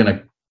form where they're going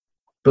to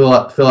fill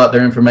out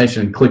their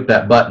information and click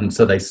that button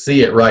so they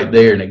see it right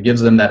there, and it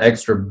gives them that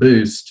extra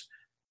boost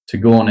to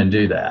go on and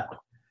do that.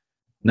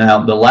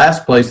 Now, the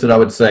last place that I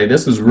would say,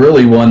 this is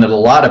really one that a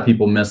lot of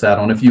people miss out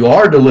on. If you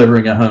are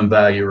delivering a home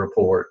value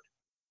report,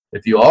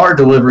 if you are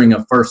delivering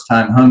a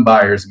first-time home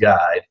buyer's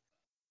guide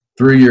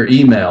through your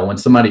email, when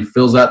somebody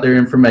fills out their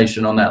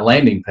information on that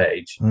landing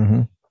page,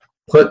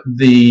 put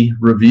the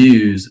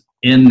reviews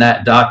in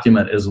that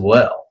document as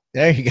well.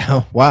 There you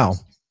go. Wow.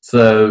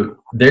 So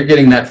they're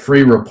getting that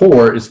free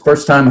report. It's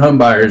first-time home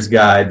buyer's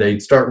guide. They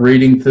start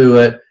reading through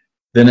it.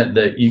 Then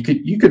you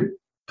could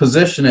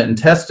position it and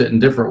test it in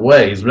different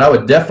ways, but I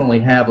would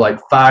definitely have like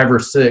 5 or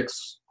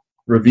 6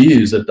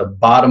 reviews at the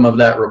bottom of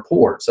that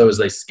report. So as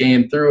they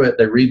scan through it,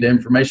 they read the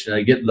information,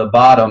 they get to the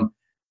bottom,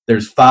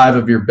 there's 5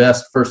 of your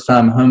best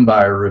first-time home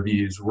buyer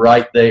reviews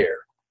right there.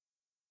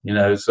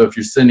 So if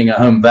you're sending a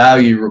home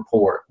value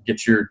report,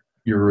 get your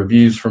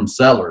reviews from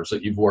sellers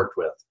that you've worked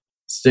with,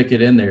 stick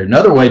it in there.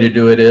 Another way to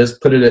do it is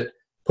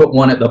put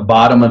one at the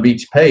bottom of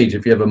each page.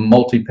 If you have a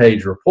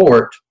multi-page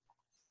report,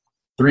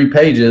 3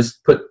 pages,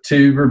 put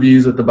 2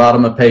 reviews at the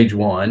bottom of page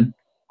 1,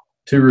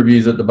 2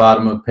 reviews at the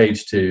bottom of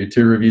page 2,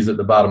 2 reviews at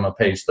the bottom of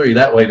page 3.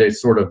 That way they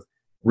sort of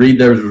read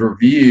those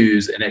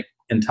reviews, and it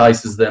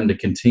entices them to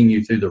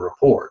continue through the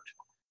report.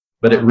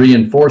 But it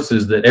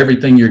reinforces that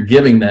everything you're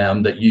giving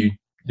them, that you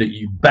that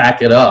you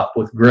back it up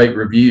with great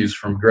reviews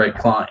from great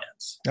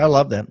clients. I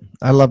love that.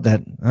 I love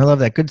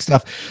that. Good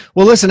stuff.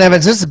 Well, listen,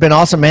 Evans, this has been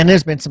awesome, man.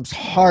 There's been some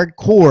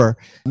hardcore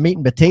meat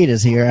and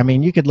potatoes here. I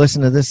mean, you could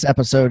listen to this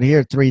episode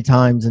here 3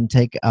 times and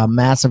take a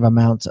massive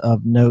amount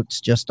of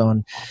notes just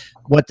on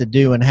what to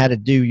do and how to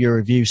do your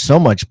review so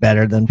much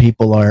better than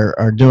people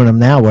are doing them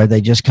now, where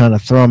they just kind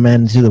of throw them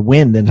into the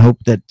wind and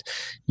hope that,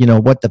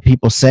 what the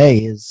people say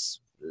is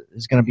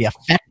going to be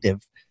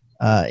effective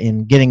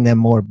in getting them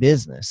more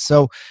business.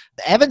 So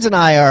Evans and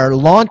I are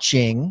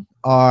launching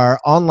our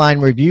online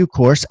review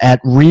course at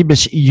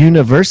Rebus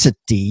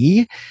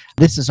University.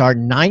 This is our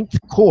 9th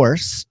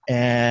course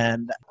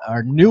and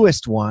our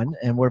newest one,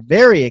 and we're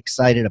very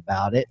excited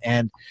about it.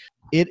 And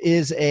it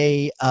is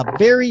a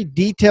very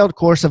detailed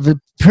course of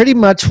pretty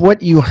much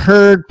what you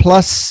heard,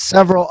 plus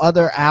several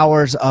other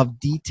hours of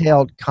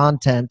detailed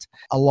content,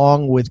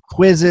 along with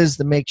quizzes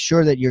to make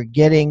sure that you're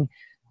getting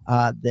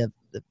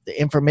the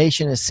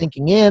information is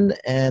sinking in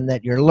and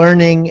that you're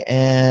learning,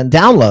 and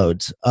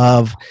downloads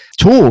of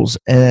tools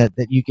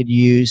that you could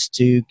use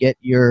to get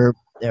your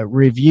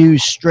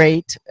reviews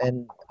straight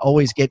and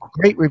always get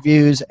great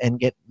reviews and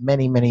get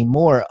many, many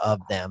more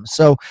of them.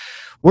 So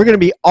we're going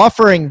to be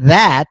offering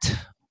that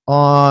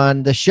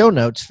on the show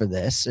notes for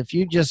this. If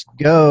you just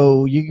you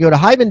can go to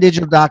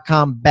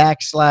hibandigital.com /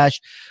 what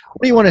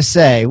do you want to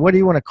say? What do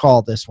you want to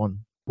call this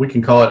one? We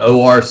can call it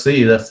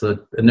ORC. That's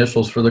the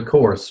initials for the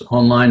course,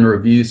 Online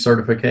Review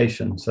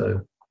Certification. So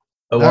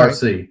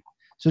ORC. Right.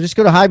 So just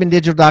go to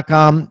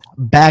hibandigital.com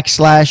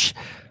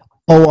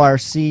 /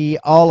 ORC.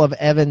 All of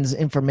Evan's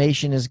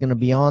information is going to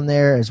be on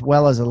there, as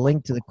well as a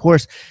link to the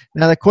course.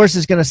 Now, the course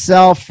is going to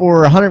sell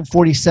for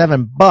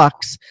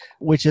 $147,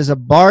 which is a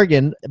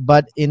bargain.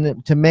 But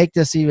to make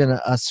this even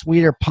a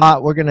sweeter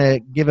pot, we're going to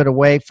give it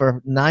away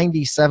for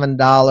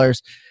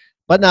 $97.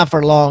 But not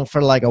for long, for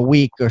like a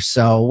week or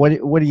so. What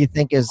do you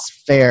think is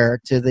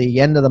fair, to the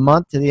end of the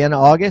month, to the end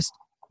of August?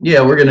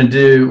 Yeah, we're going to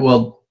do,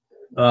 we'll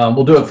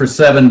do it for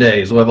 7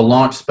 days. We'll have a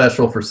launch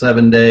special for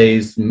 7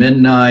 days.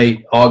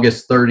 Midnight,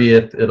 August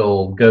 30th,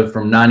 it'll go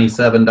from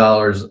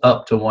 $97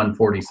 up to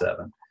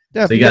 $147.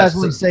 Yeah, if you guys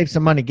want to save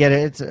some money, get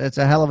it. It's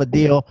a hell of a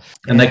deal.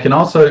 And they can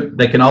also go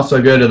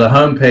to the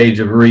homepage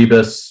of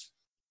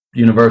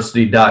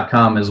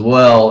rebusuniversity.com as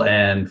well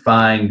and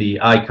find the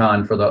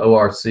icon for the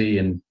ORC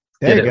and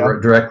get it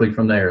directly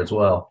from there as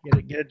well.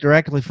 Get it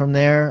directly from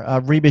there,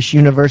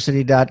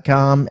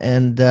 rebusuniversity.com.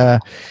 And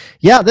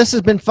this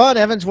has been fun,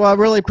 Evans. Well, I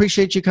really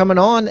appreciate you coming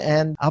on,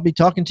 and I'll be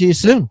talking to you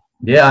soon.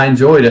 Yeah, I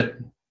enjoyed it.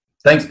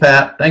 Thanks,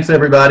 Pat. Thanks,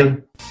 everybody.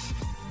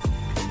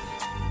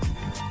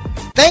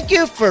 Thank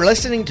you for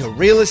listening to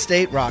Real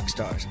Estate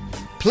Rockstars.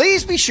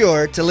 Please be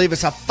sure to leave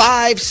us a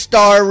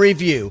 5-star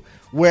review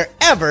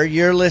wherever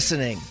you're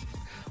listening.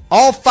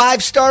 All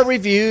 5-star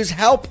reviews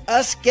help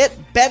us get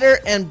better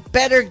and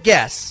better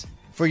guests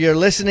for your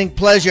listening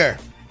pleasure.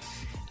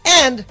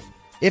 And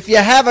if you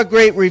have a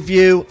great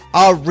review,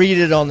 I'll read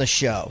it on the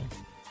show.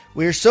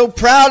 We're so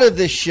proud of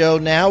this show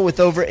now, with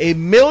over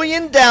 1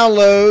 million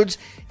downloads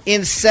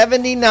in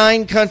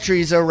 79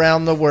 countries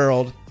around the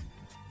world.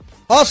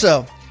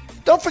 Also,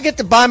 don't forget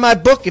to buy my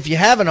book if you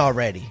haven't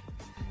already.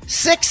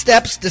 6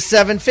 Steps to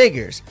 7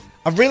 Figures,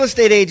 a real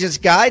estate agent's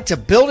guide to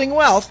building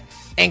wealth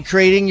and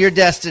creating your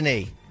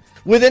destiny,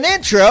 with an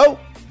intro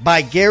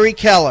by Gary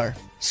Keller.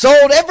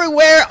 Sold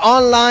everywhere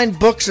online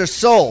books are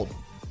sold.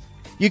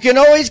 You can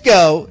always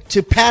go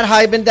to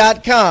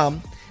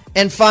pathiban.com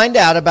and find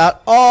out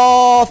about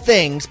all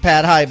things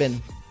Pat Hiban.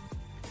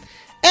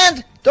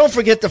 And don't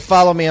forget to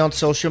follow me on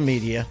social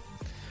media.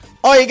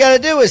 All you got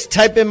to do is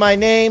type in my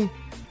name.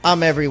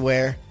 I'm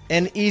everywhere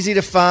and easy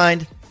to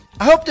find.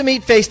 I hope to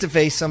meet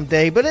face-to-face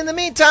someday, but in the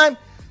meantime,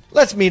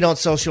 let's meet on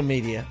social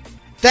media.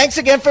 Thanks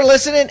again for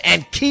listening,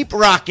 and keep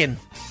rocking.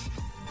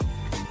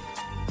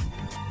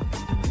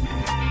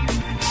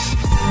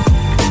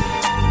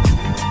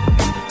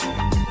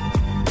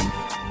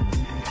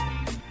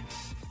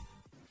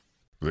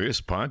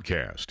 This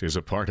podcast is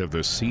a part of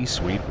the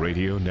C-Suite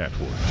Radio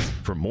Network.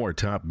 For more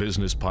top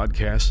business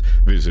podcasts,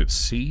 visit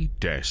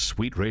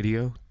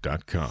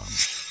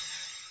c-suiteradio.com.